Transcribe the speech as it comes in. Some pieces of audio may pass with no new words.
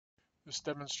This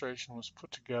demonstration was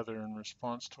put together in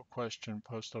response to a question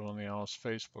posted on the Alice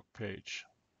Facebook page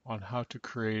on how to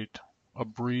create a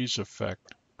breeze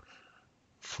effect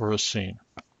for a scene.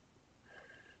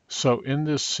 So in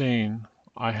this scene,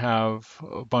 I have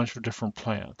a bunch of different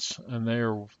plants, and they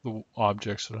are the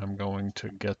objects that I'm going to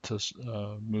get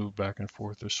to move back and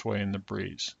forth or sway in the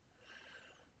breeze.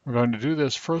 We're going to do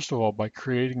this, first of all, by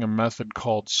creating a method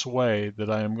called sway that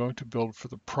I am going to build for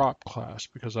the prop class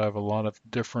because I have a lot of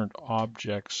different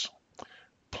objects,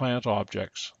 plant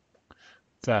objects,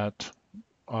 that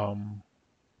are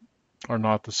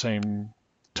not the same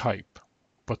type,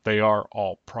 but they are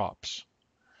all props.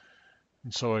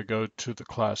 And so I go to the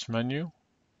class menu,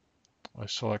 I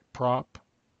select prop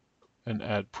and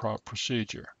add prop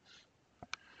procedure.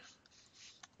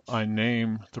 I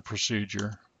name the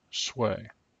procedure sway.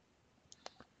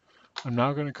 I'm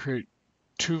now going to create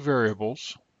two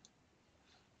variables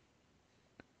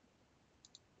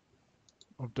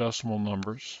of decimal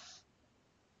numbers,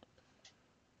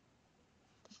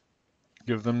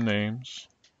 give them names,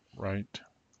 right,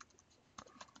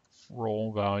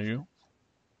 roll value,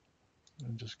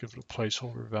 and just give it a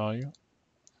placeholder value.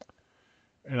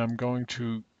 And I'm going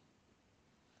to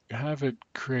have it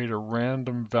create a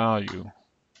random value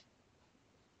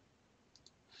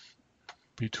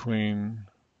between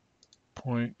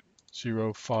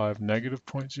 0.05, negative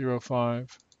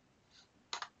 0.05,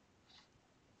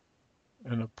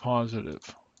 and a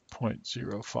positive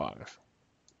 0.05.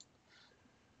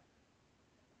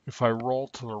 If I roll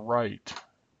to the right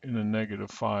in a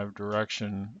 -5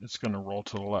 direction, it's going to roll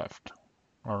to the left.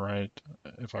 All right.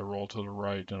 If I roll to the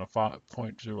right in a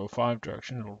 0.05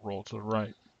 direction, it'll roll to the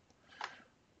right.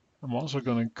 I'm also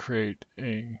going to create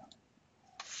a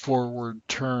forward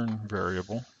turn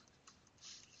variable,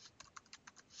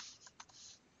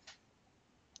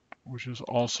 which is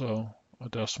also a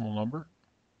decimal number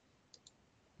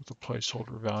with a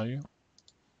placeholder value,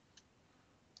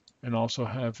 and also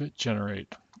have it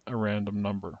generate a random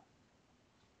number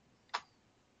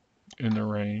in the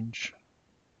range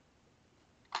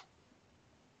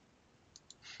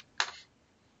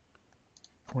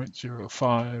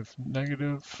 -0.05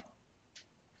 negative,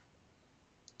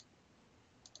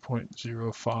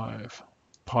 0.05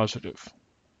 positive.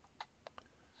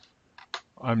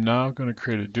 I'm now going to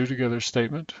create a do together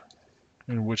statement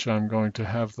in which I'm going to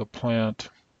have the plant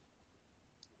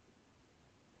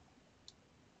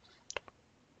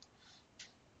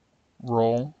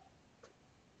roll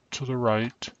to the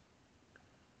right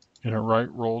in a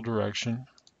right roll direction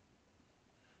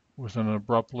with an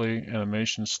abruptly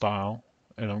animation style,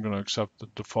 and I'm going to accept the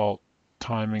default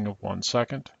timing of 1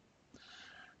 second.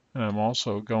 And I'm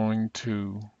also going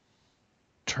to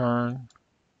turn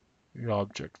the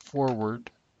object forward,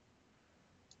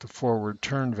 the forward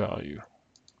turn value,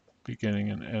 beginning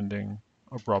and ending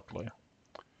abruptly.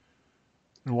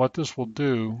 And what this will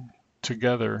do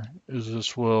together is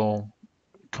this will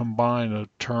combine a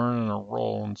turn and a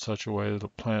roll in such a way that the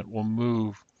plant will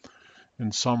move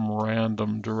in some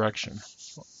random direction.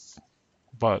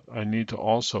 But I need to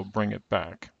also bring it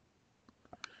back.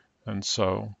 And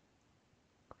so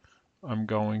I'm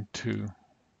going to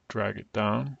drag it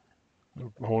down,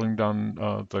 holding down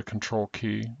the control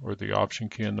key or the option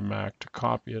key in the Mac to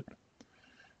copy it,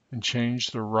 and change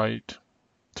the right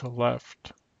to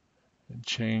left, and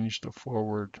change the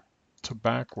forward to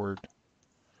backward.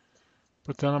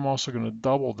 But then I'm also going to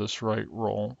double this right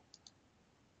roll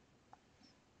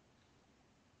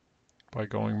by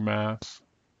going math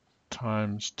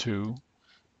times 2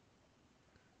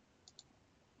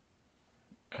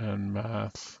 and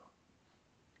math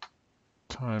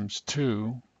times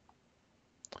 2,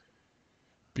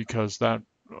 because that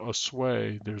a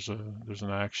sway, there's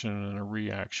an action and a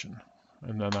reaction,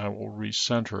 and then I will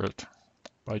recenter it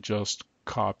by just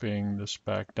copying this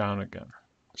back down again.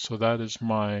 So that is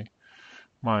my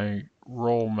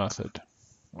roll method,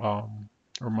 or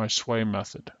my sway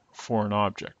method for an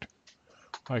object.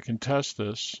 I can test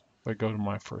this by go to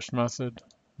my first method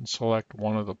and select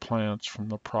one of the plants from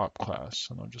the prop class,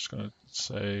 and I'm just going to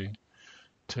say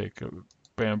take a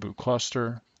bamboo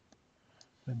cluster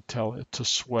and tell it to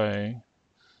sway,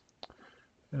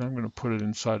 and I'm going to put it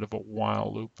inside of a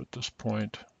while loop at this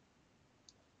point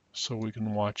so we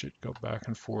can watch it go back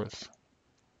and forth.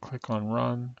 Click on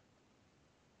run,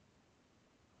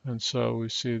 and so we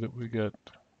see that we get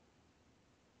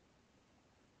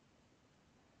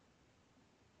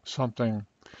something.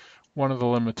 One of the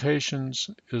limitations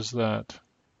is that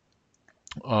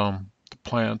the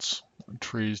plants and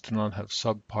trees do not have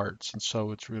subparts, and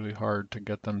so it's really hard to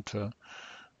get them to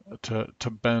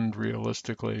bend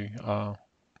realistically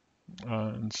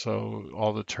and so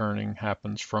all the turning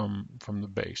happens from the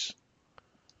base.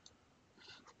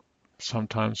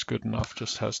 Sometimes good enough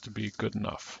just has to be good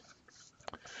enough.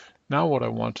 Now what I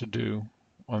want to do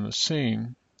on the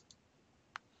scene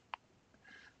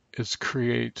is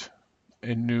create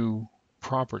a new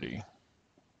property,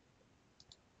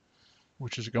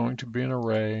 which is going to be an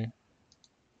array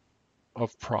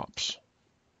of props.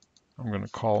 I'm going to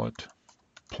call it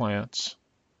plants,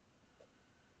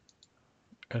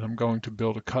 and I'm going to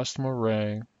build a custom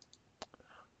array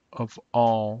of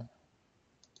all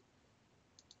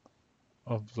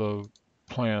of the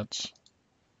plants.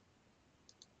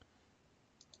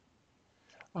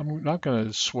 I'm not going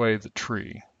to sway the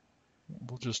tree.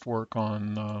 We'll just work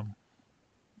on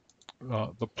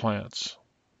the plants.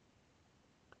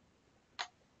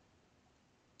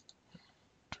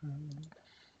 2,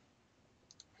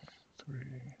 3,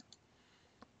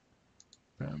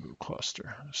 bamboo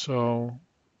cluster. So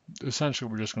essentially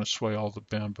we're just going to sway all the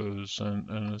bamboos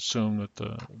and assume that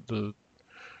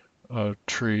the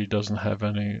tree doesn't have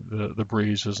any, the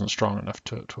breeze isn't strong enough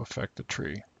to affect the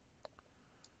tree.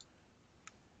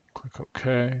 Click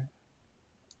OK.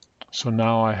 So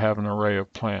now I have an array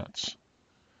of plants.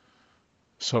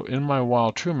 So in my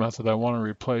while true method, I want to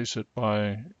replace it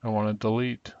by, I want to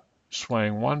delete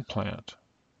swaying one plant,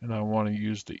 and I want to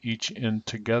use the each in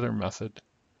together method,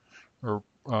 or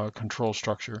control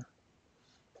structure.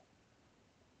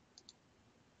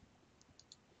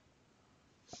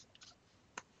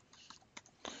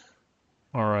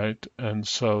 All right, and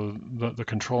so the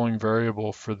controlling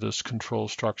variable for this control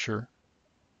structure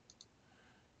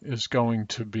is going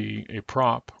to be a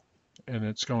prop, and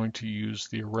it's going to use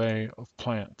the array of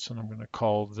plants, and I'm going to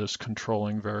call this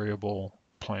controlling variable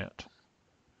plant.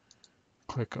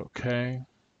 Click OK,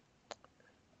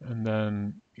 and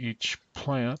then each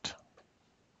plant,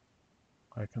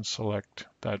 I can select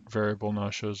that variable now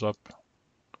shows up,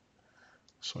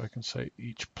 so I can say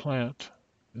each plant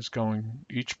is going,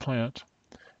 each plant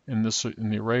in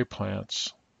the array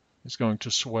plants is going to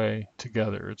sway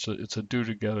together. It's a do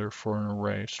together for an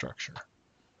array structure.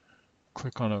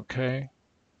 Click on OK.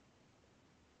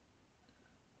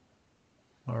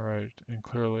 All right, and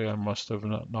clearly I must have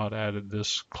not added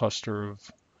this cluster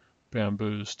of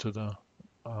bamboos to the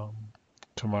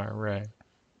to my array.